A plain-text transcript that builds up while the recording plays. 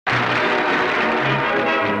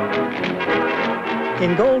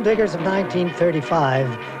In Gold Diggers of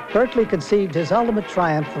 1935, Berkeley conceived his ultimate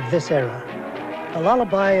triumph of this era. A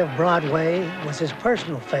Lullaby of Broadway was his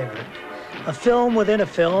personal favorite, a film within a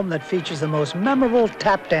film that features the most memorable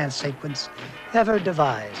tap dance sequence ever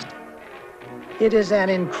devised. It is an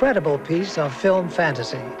incredible piece of film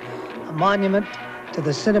fantasy, a monument to the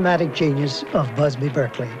cinematic genius of Busby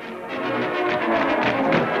Berkeley.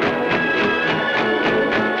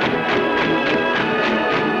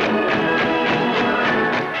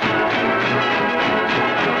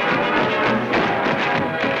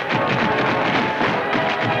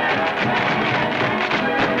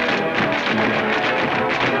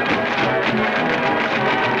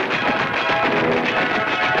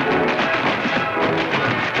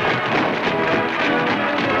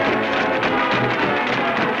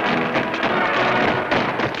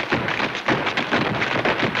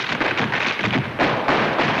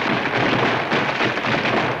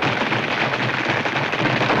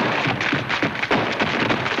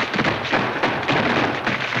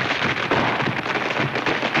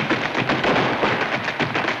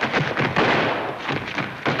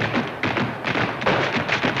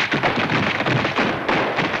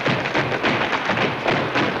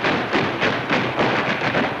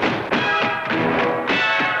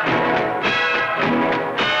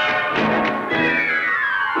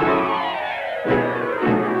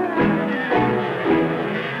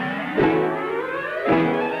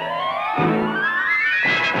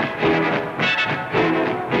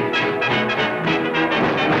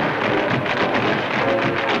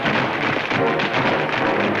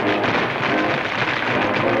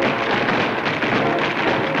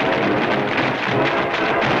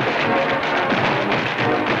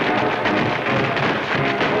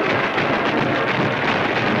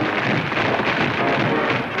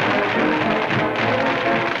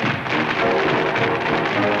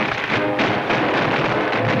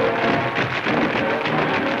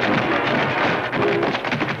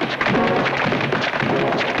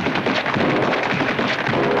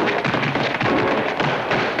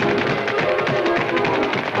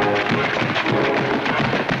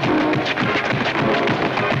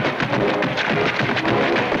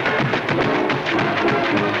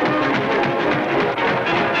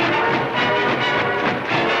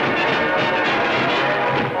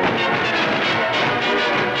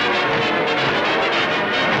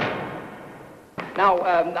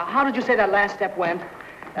 How did you say that last step went?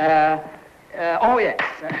 Oh, yes.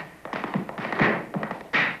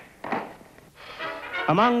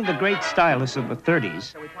 Among the great stylists of the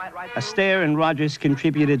 30s, Astaire and Rogers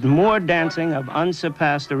contributed more dancing of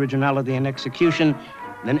unsurpassed originality and execution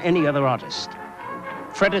than any other artist.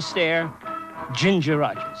 Fred Astaire, Ginger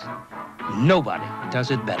Rogers. Nobody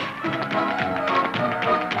does it better.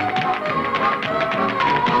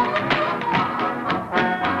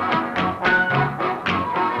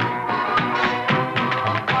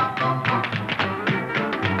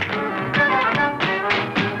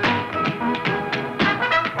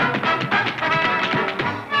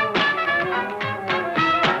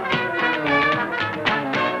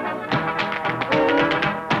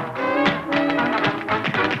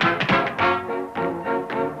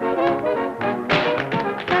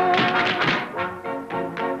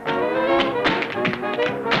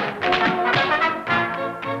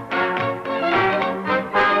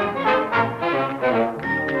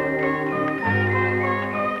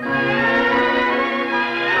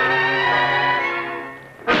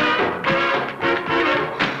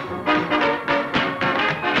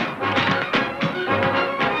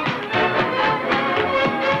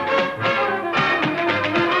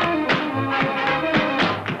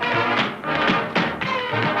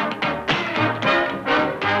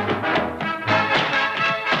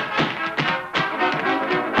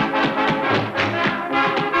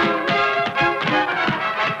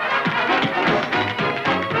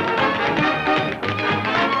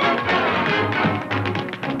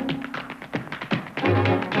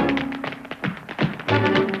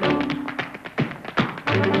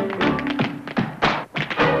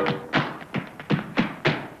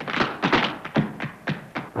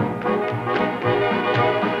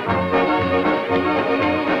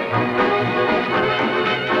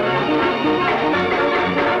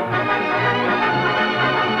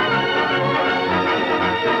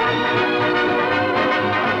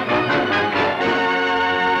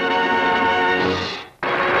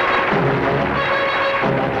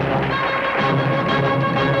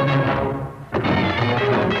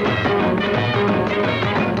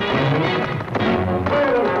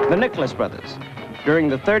 Nicholas brothers. During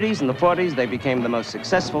the 30s and the 40s, they became the most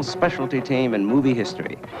successful specialty team in movie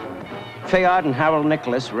history. Fayard and Harold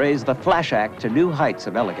Nicholas raised the flash act to new heights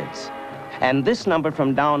of elegance. And this number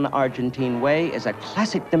from down Argentine Way is a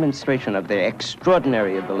classic demonstration of their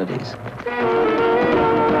extraordinary abilities.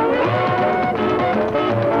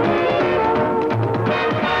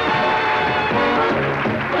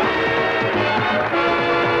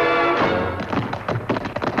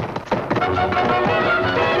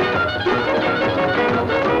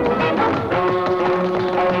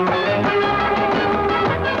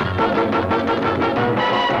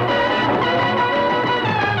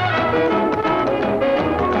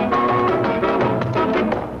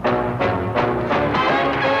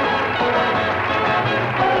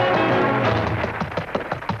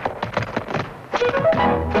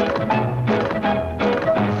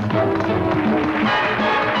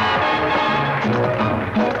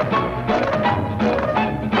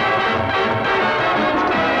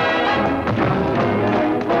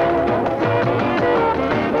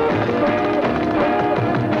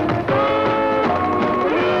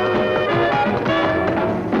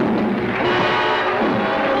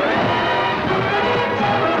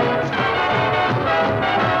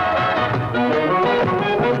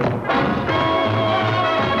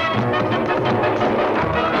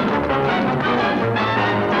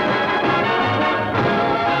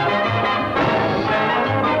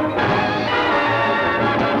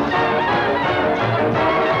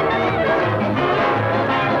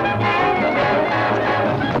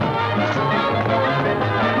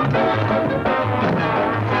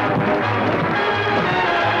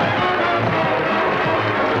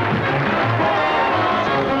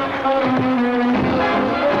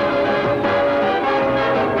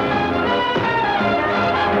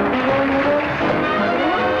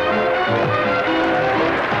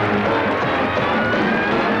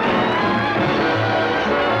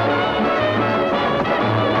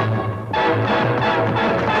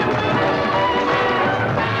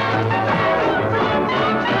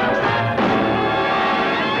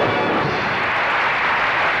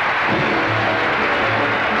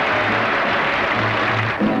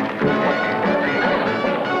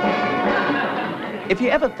 If you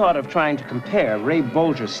ever thought of trying to compare Ray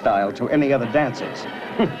Bolger's style to any other dancers,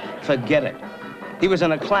 forget it. He was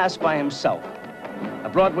in a class by himself, a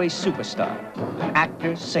Broadway superstar,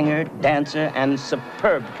 actor, singer, dancer, and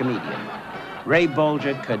superb comedian. Ray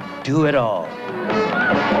Bolger could do it all.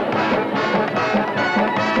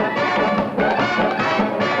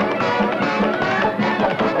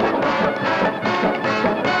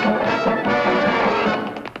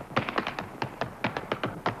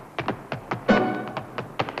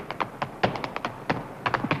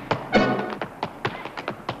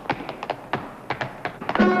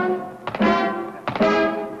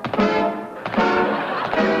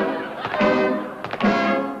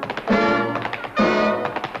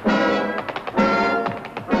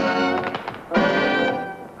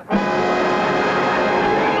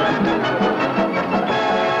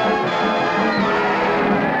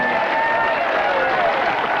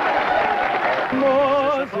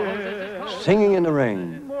 Singing in the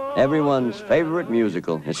Rain, everyone's favorite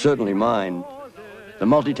musical, is certainly mine. The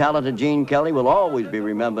multi-talented Gene Kelly will always be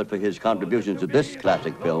remembered for his contributions to this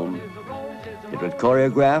classic film. It was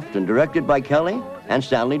choreographed and directed by Kelly and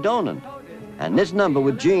Stanley Donen. And this number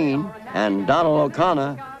with Gene and Donald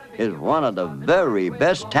O'Connor is one of the very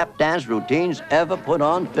best tap dance routines ever put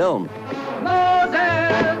on film.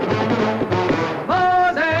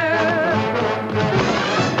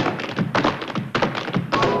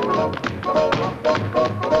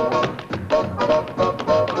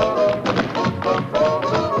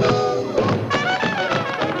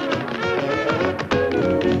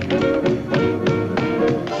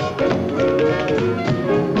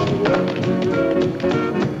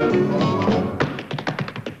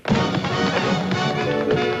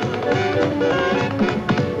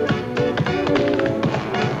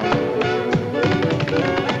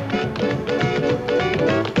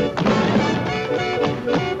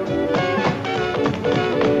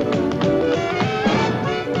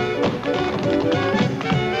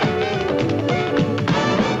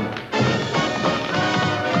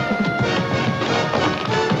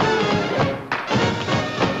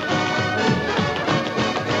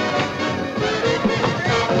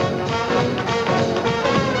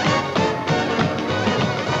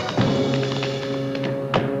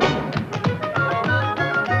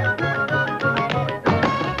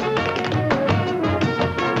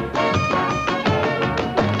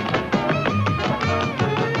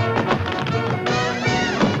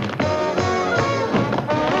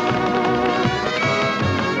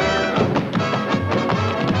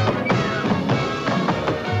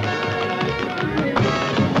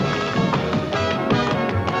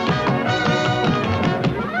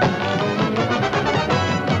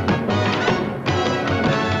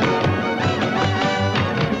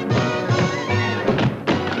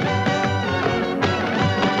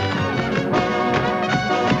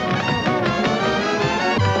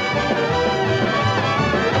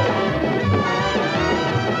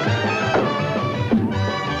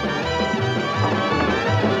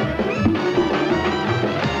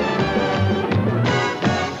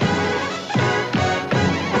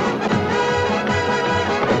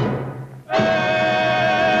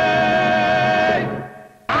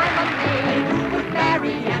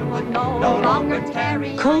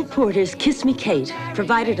 Porter's Kiss Me Kate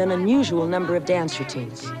provided an unusual number of dance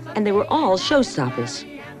routines, and they were all showstoppers.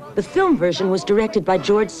 The film version was directed by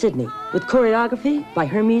George Sidney, with choreography by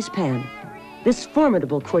Hermes Pan. This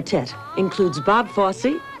formidable quartet includes Bob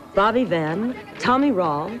Fosse, Bobby Van, Tommy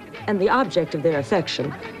Rawl, and the object of their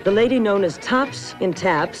affection, the lady known as Tops in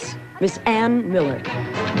Taps, Miss Ann Miller.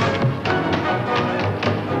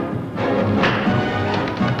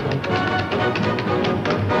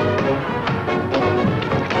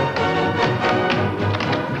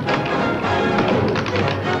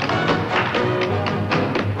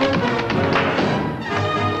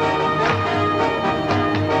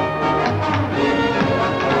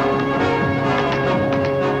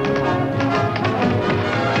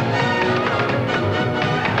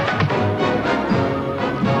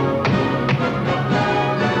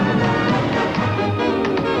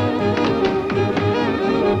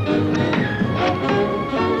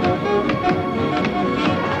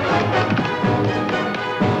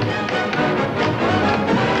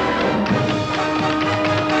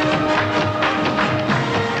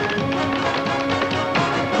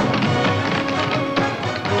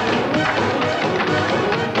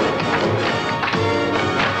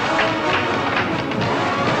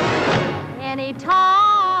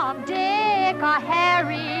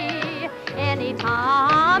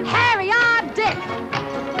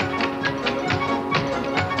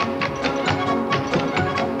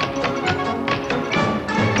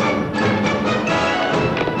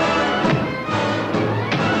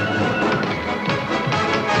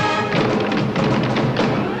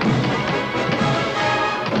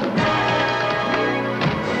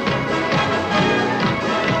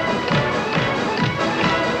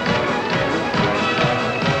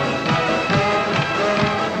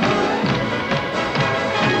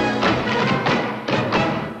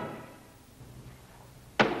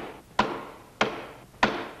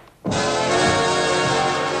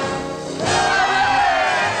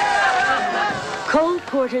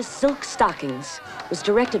 Porter's Silk Stockings was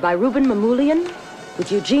directed by Ruben Mamoulian,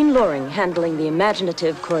 with Eugene Loring handling the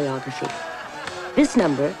imaginative choreography. This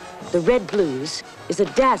number, The Red Blues, is a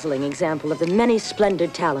dazzling example of the many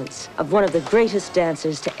splendid talents of one of the greatest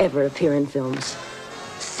dancers to ever appear in films,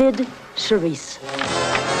 Sid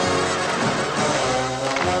Charisse.